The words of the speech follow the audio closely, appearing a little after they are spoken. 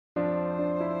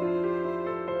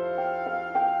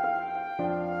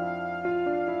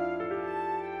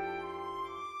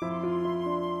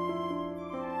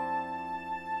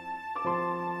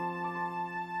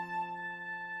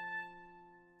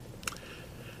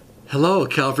Hello,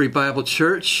 Calvary Bible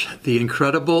Church, the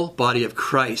incredible body of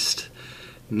Christ,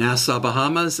 Nassau,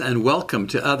 Bahamas, and welcome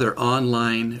to other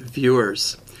online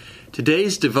viewers.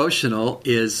 Today's devotional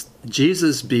is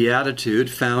Jesus'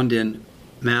 Beatitude found in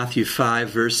Matthew 5,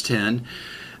 verse 10.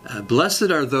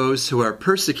 Blessed are those who are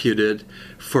persecuted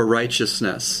for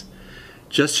righteousness.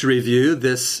 Just to review,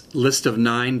 this list of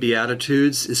 9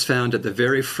 Beatitudes is found at the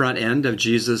very front end of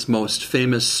Jesus' most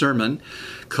famous sermon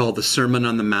called the Sermon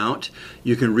on the Mount.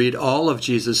 You can read all of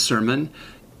Jesus' sermon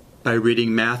by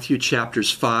reading Matthew chapters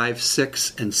 5,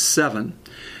 6, and 7.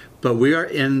 But we are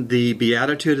in the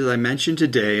Beatitude, as I mentioned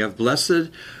today, of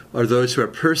blessed are those who are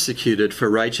persecuted for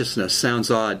righteousness.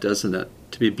 Sounds odd, doesn't it?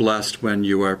 To be blessed when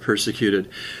you are persecuted.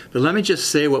 But let me just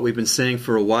say what we've been saying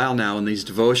for a while now in these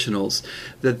devotionals,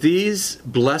 that these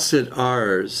blessed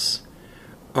are's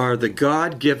are the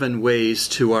God-given ways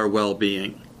to our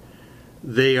well-being.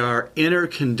 They are inner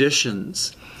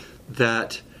conditions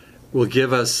that will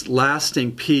give us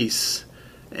lasting peace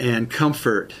and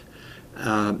comfort.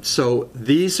 So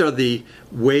these are the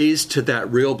ways to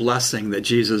that real blessing that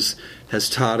Jesus has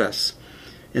taught us.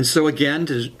 And so again,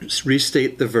 to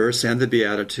restate the verse and the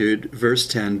Beatitude, verse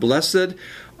 10, Blessed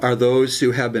are those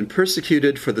who have been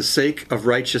persecuted for the sake of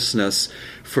righteousness,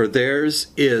 for theirs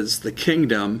is the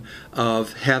kingdom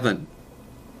of heaven.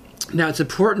 Now, it's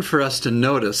important for us to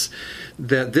notice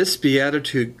that this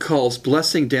Beatitude calls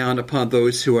blessing down upon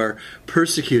those who are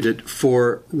persecuted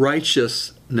for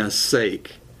righteousness'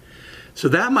 sake. So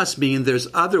that must mean there's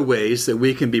other ways that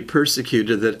we can be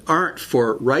persecuted that aren't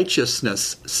for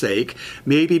righteousness' sake,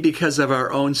 maybe because of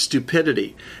our own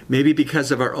stupidity, maybe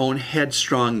because of our own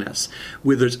headstrongness.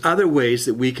 There's other ways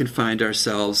that we can find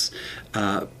ourselves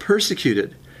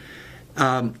persecuted.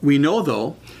 We know,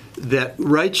 though, that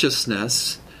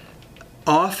righteousness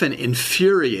often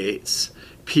infuriates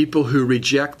people who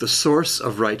reject the source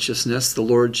of righteousness, the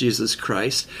Lord Jesus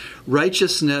Christ.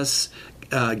 Righteousness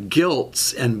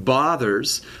guilts and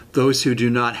bothers those who do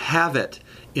not have it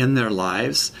in their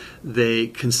lives. They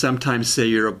can sometimes say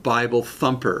you're a Bible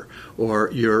thumper, or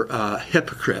you're a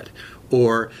hypocrite,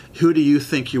 or who do you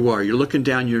think you are? You're looking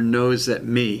down your nose at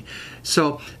me.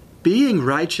 So being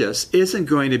righteous isn't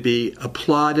going to be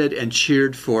applauded and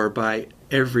cheered for by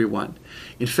everyone.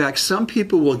 In fact, some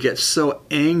people will get so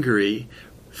angry,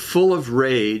 full of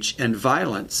rage and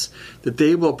violence, that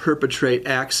they will perpetrate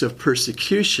acts of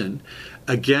persecution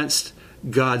against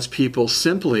God's people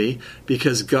simply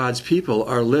because God's people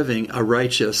are living a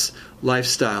righteous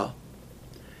lifestyle.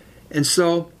 And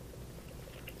so,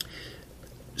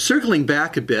 circling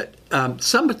back a bit,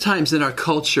 sometimes in our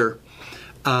culture,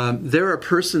 there are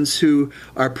persons who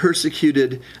are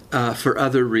persecuted for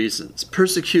other reasons.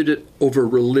 Persecuted over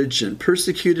religion,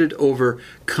 persecuted over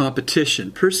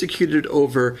competition, persecuted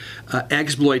over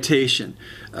exploitation,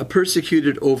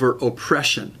 persecuted over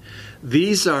oppression.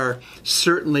 These are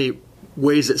certainly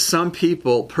ways that some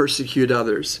people persecute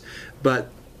others. But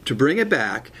to bring it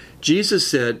back, Jesus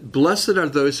said, Blessed are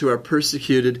those who are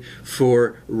persecuted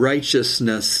for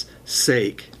righteousness'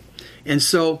 sake. And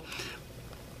so,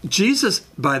 Jesus,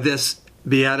 by this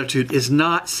beatitude, is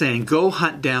not saying, go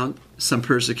hunt down some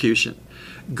persecution.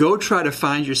 Go try to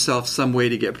find yourself some way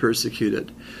to get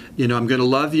persecuted. I'm going to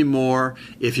love you more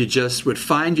if you just would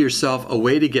find yourself a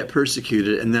way to get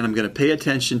persecuted, and then I'm going to pay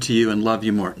attention to you and love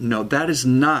you more. No, that is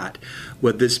not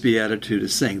what this beatitude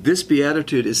is saying. This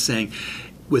beatitude is saying,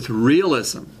 with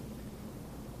realism,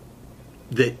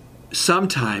 that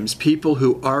sometimes people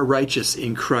who are righteous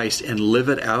in Christ and live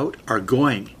it out are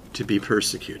going to be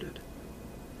persecuted.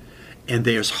 And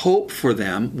there's hope for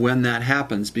them when that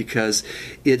happens, because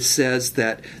it says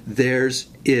that theirs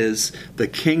is the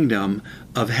kingdom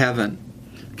of heaven.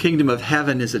 Kingdom of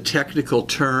heaven is a technical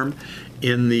term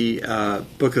in the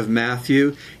book of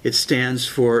Matthew. It stands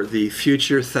for the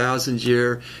future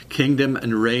 1,000-year kingdom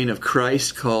and reign of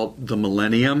Christ, called the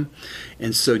millennium.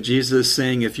 And so Jesus is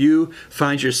saying, if you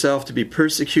find yourself to be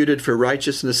persecuted for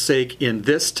righteousness' sake in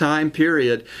this time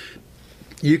period,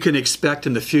 you can expect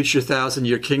in the future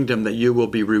 1,000-year kingdom that you will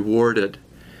be rewarded,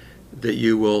 that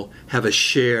you will have a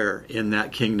share in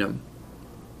that kingdom.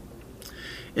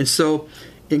 And so,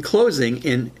 in closing,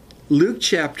 in Luke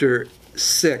chapter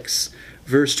 6,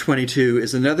 verse 22,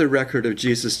 is another record of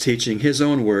Jesus' teaching, his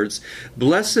own words.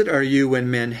 Blessed are you when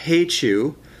men hate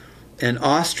you and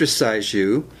ostracize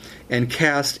you and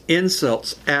cast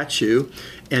insults at you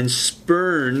and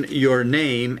spurn your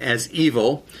name as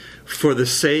evil for the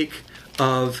sake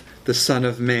of the Son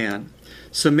of Man.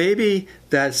 So maybe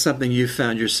that's something you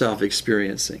found yourself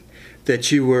experiencing,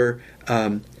 that you were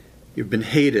you've been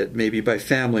hated, maybe by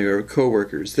family or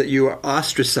coworkers, that you are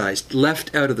ostracized,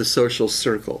 left out of the social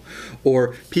circle,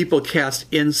 or people cast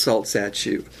insults at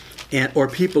you, or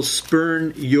people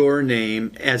spurn your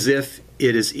name as if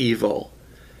it is evil.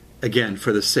 Again,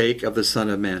 for the sake of the Son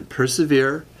of Man,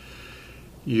 persevere.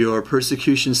 Your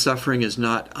persecution suffering is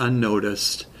not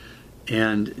unnoticed,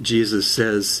 and Jesus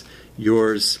says,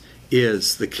 yours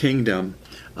is the kingdom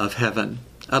of heaven.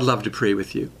 I'd love to pray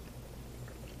with you.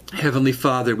 Heavenly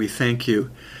Father, we thank you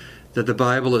that the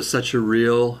Bible is such a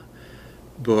real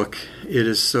book. It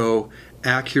is so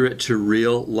accurate to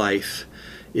real life.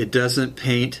 It doesn't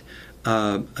paint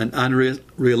an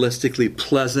unrealistically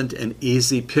pleasant and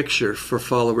easy picture for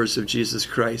followers of Jesus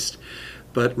Christ,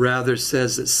 but rather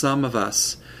says that some of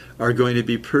us are going to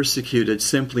be persecuted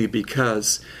simply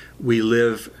because we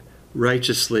live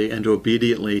righteously and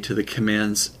obediently to the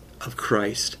commands of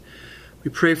Christ.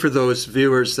 We pray for those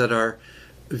viewers that are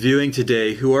viewing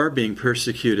today who are being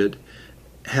persecuted,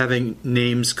 having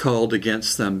names called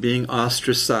against them, being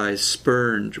ostracized,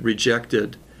 spurned,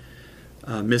 rejected,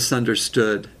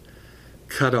 misunderstood,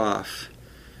 cut off.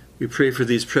 We pray for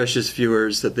these precious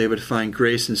viewers that they would find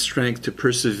grace and strength to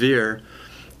persevere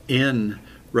in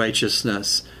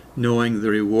righteousness, knowing the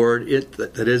reward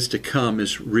that is to come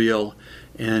is real,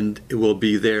 and it will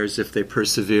be theirs if they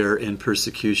persevere in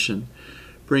persecution.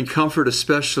 Bring comfort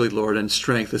especially, Lord, and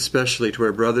strength especially to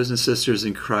our brothers and sisters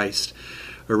in Christ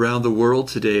around the world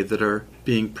today that are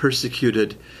being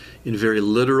persecuted in very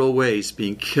literal ways,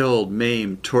 being killed,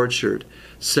 maimed, tortured,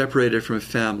 separated from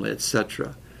family,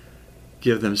 etc.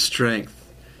 Give them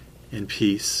strength and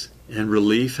peace and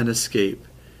relief and escape.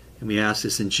 And we ask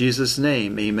this in Jesus'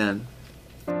 name, amen.